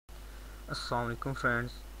अस्सलाम वालेकुम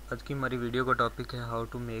फ्रेंड्स। आज की हमारी वीडियो का टॉपिक है how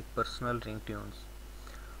to make personal ring tunes.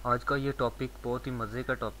 आज का ये टॉपिक बहुत ही मज़े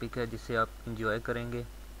का टॉपिक है जिसे आप इंजॉय करेंगे।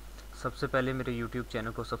 सबसे पहले मेरे यूट्यूब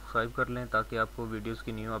चैनल को सब्सक्राइब कर लें ताकि आपको वीडियोस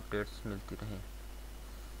की न्यू अपडेट्स मिलती रहें।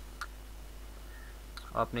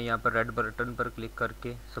 आपने यहाँ पर रेड बटन पर क्लिक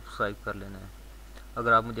करके सब्सक्राइब कर लेना है।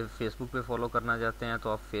 अगर आप मुझे फेसबुक पे फॉलो करना चाहते हैं तो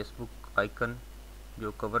आप फेसबुक आइकन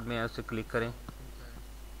जो कवर में है उसे क्लिक करें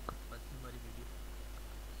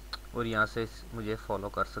और यहाँ से मुझे फॉलो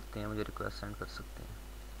कर सकते हैं, मुझे रिक्वेस्ट सेंड कर सकते हैं।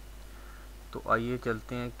 तो आइए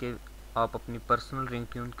चलते हैं कि आप अपनी पर्सनल रिंग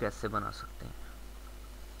ट्यून कैसे बना सकते हैं।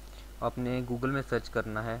 आपने गूगल में सर्च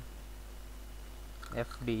करना है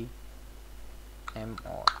FDMR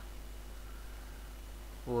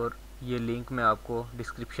और ये लिंक मैं आपको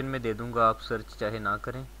डिस्क्रिप्शन में दे दूंगा, आप सर्च चाहे ना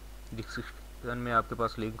करें। डिस्क्रिप्शन में आपके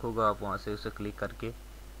पास लिंक होगा, आप वहाँ से उसे क्लिक करके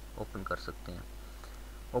ओपन कर सकते हैं।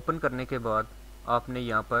 ओपन करने के बाद आपने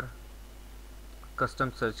यहाँ पर कस्टम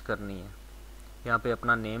सर्च करनी है। यहाँ पे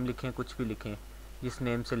अपना नेम लिखें, कुछ भी लिखें, जिस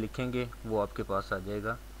नेम से लिखेंगे वो आपके पास आ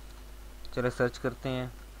जाएगा। चले सर्च करते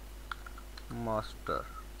हैं मास्टर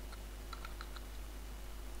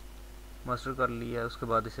कर लिया है। उसके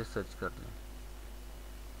बाद इसे सर्च कर लें।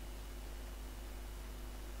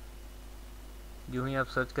 यूँ ही आप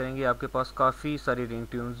सर्च करेंगे आपके पास काफ़ी सारी रिंग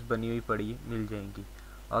ट्यून्स बनी हुई पड़ी मिल जाएंगी।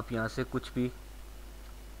 आप यहाँ से कुछ भी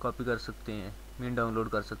कॉपी कर सकते हैं, मीन डाउनलोड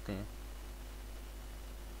कर सकते हैं।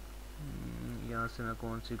 यहाँ से मैं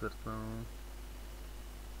कौन सी करता हूँ,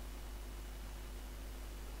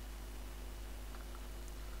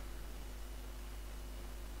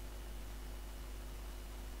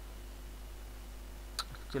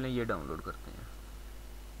 चलें ये डाउनलोड करते हैं।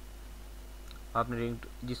 आपने रिंग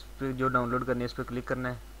जिस पे जो डाउनलोड करनी है इस पर क्लिक करना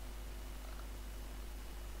है।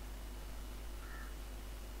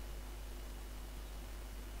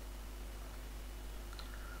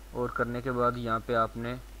 और करने के बाद यहाँ पे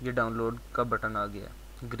आपने ये डाउनलोड का बटन आ गया,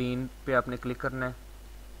 ग्रीन पे आपने क्लिक करना है।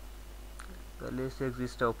 पहले से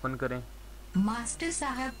एग्जिस्ट ओपन करें। मास्टर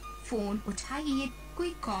साहब फोन उठाइए, कोई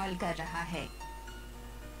कॉल कर रहा है।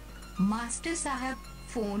 मास्टर साहब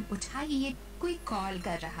फोन उठाइए, कोई कॉल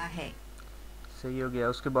कर रहा है। सही हो गया।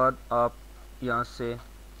 उसके बाद आप यहाँ से,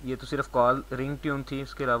 ये तो सिर्फ कॉल रिंग ट्यून थी,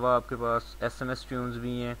 उसके अलावा आपके पास SMS ट्यून्स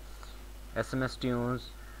भी हैं। SMS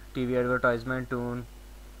tunes, TV advertisement tune,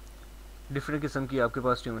 different किस्म की आपके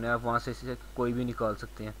पास ट्यून है। आप वहाँ से इसे कोई भी निकाल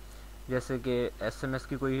सकते हैं। जैसे कि SMS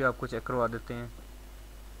की कोई आपको चेक करवा देते हैं।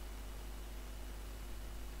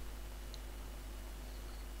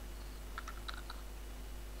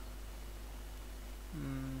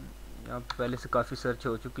 यहाँ पे पहले से काफ़ी सर्च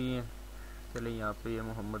हो चुकी हैं। चले यहाँ पे ये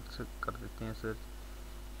मोहम्मद से कर देते हैं सर्च।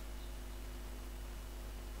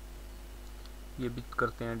 ये भी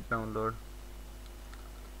करते हैं डाउनलोड।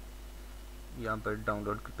 यहाँ पर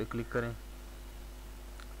डाउनलोड पे क्लिक करें,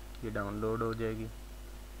 ये डाउनलोड हो जाएगी।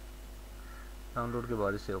 डाउनलोड के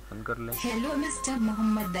बाद इसे ओपन कर लें। Hello mister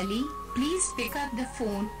Mohammad Ali, please pick up the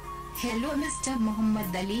phone. Hello mister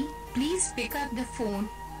Mohammad Ali, please pick up the phone.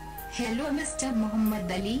 Hello mister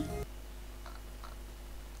Mohammad Ali.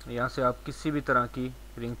 यहाँ से आप किसी भी तरह की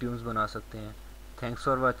रिंग ट्यून्स बना सकते हैं। Thanks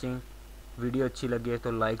for watching. वीडियो अच्छी लगे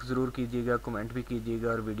तो लाइक ज़रूर कीजिएगा, कमेंट भी कीजिएगा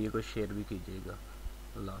और वीडियो को शेयर भी कीजिएगा।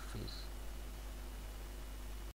 अल्लाह हाफिज़।